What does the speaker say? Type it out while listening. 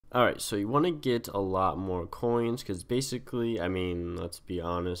Alright, so you want to get a lot more coins because basically, I mean, let's be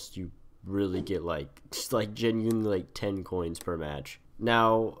honest, you really get like just like genuinely like 10 coins per match.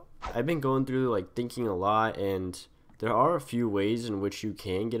 Now, I've been going through like thinking a lot, and there are a few ways in which you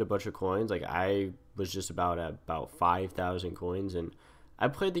can get a bunch of coins. Like I was just about at about 5,000 coins, and I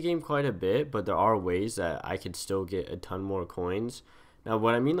played the game quite a bit, but there are ways that I could still get a ton more coins. Now,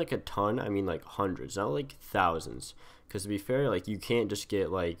 what I mean like a ton, I mean like hundreds, not like thousands. Because to be fair, like you can't just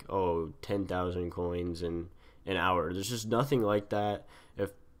get like 10,000 coins in an hour. There's just nothing like that.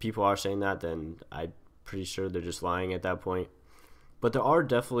 If people are saying that, then I'm pretty sure they're just lying at that point. But there are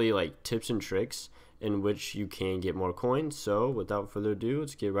definitely like tips and tricks in which you can get more coins. So without further ado,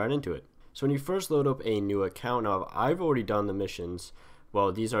 let's get right into it. So when you first load up a new account, now I've already done the missions.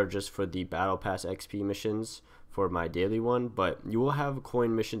 Well, these are just for the Battle Pass XP missions for my daily one, but you will have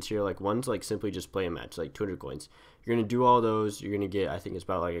coin missions here. Like one's like simply just play a match, like 200 coins. You're gonna do all those. You're gonna get, I think it's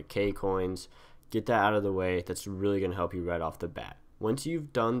about like a K coins. Get that out of the way. That's really gonna help you right off the bat. Once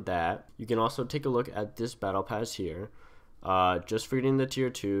you've done that, you can also take a look at this Battle Pass here. Just for getting the tier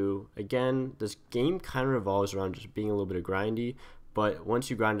 2. Again, this game kind of revolves around just being a little bit of grindy, but once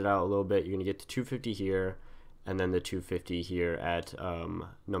you grind it out a little bit, you're gonna get the 250 here, and then the 250 here at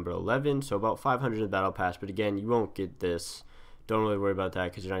number 11, so about 500 in the battle pass. But again, you won't get this. Don't really worry about that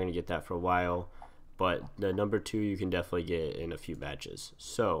because you're not going to get that for a while, but the number 2 you can definitely get in a few batches.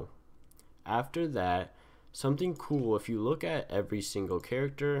 So after that, something cool, if you look at every single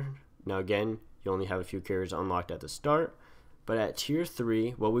character, now again, you only have a few characters unlocked at the start, but at tier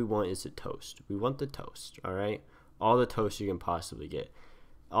 3, what we want is the toast. We want the toast, alright? All the toast you can possibly get.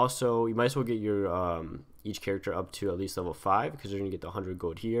 Also, you might as well get your each character up to at least level 5 because you're going to get the 100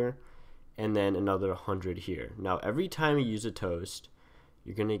 gold here and then another 100 here. Now, every time you use a toast,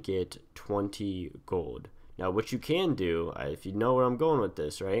 you're going to get 20 gold. Now, what you can do, if you know where I'm going with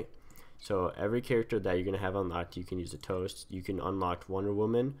this, right? So, every character that you're going to have unlocked, you can use a toast. You can unlock Wonder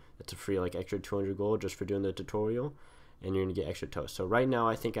Woman. That's a free, like, extra 200 gold just for doing the tutorial. And you're going to get extra toast. So, right now,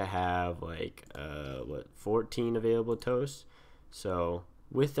 I think I have, like, 14 available toasts. So,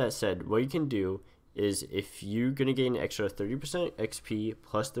 with that said, what you can do is if you're going to gain an extra 30% XP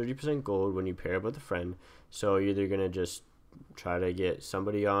plus 30% gold when you pair up with a friend, so you're either going to just try to get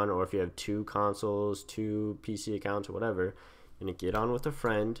somebody on, or if you have 2 consoles, 2 PC accounts, or whatever, you're going to get on with a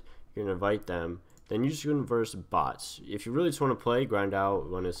friend, you're going to invite them, then you're just going to verse bots. If you really just want to play, grind out,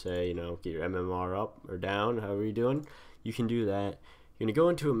 want to say, you know, get your MMR up or down, however you're doing, you can do that. You're going to go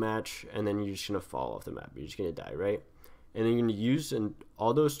into a match, and then you're just going to fall off the map. You're just going to die, right? And then you're going to use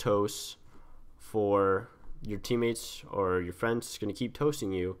all those toasts for your teammates or your friends. It's going to keep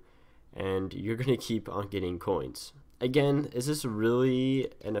toasting you, and you're going to keep on getting coins. Again, is this really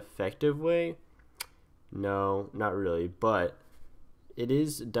an effective way? No, not really, but it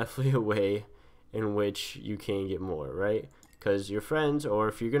is definitely a way in which you can get more, right? Because your friends, or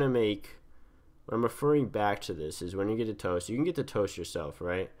if you're going to make, what I'm referring back to this is when you get a toast, you can get the toast yourself,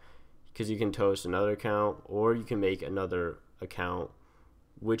 right? Because you can toast another account, or you can make another account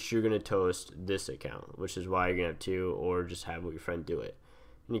which you're going to toast this account, which is why you're going to have 2, or just have your friend do it.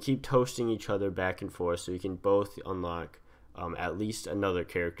 And you keep toasting each other back and forth so you can both unlock at least another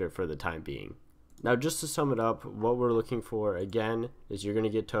character for the time being. Now, just to sum it up, what we're looking for, again, is you're going to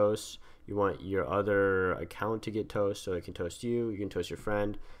get toast. You want your other account to get toast so it can toast you. You can toast your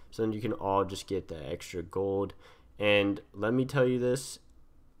friend. So then you can all just get the extra gold. And let me tell you this,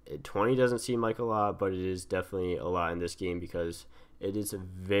 20 doesn't seem like a lot, but it is definitely a lot in this game because it is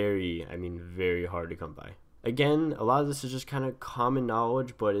very, I mean very hard to come by. Again, a lot of this is just kind of common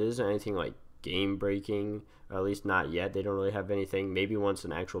knowledge, but it isn't anything like game breaking, or at least not yet. They don't really have anything. Maybe once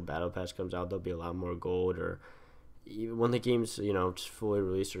an actual battle pass comes out, there'll be a lot more gold, or even when the game's, you know, just fully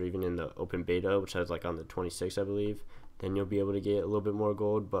released, or even in the open beta, which has like on the 26th, I believe, then you'll be able to get a little bit more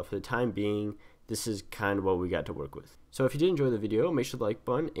gold. But for the time being, this is kind of what we got to work with. So if you did enjoy the video, make sure to like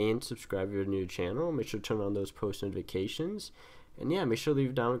button and subscribe if you're new to the channel. Make sure to turn on those post notifications. And yeah, make sure to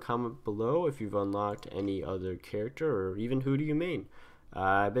leave down a comment below if you've unlocked any other character, or even who do you main.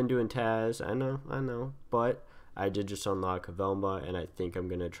 I've been doing Taz, I know, but I did just unlock Velma, and I think I'm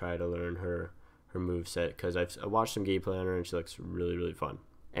going to try to learn her moveset because I watched some gameplay on her and she looks really, really fun.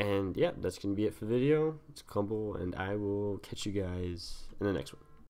 And yeah, that's going to be it for the video. It's Clumble, and I will catch you guys in the next one.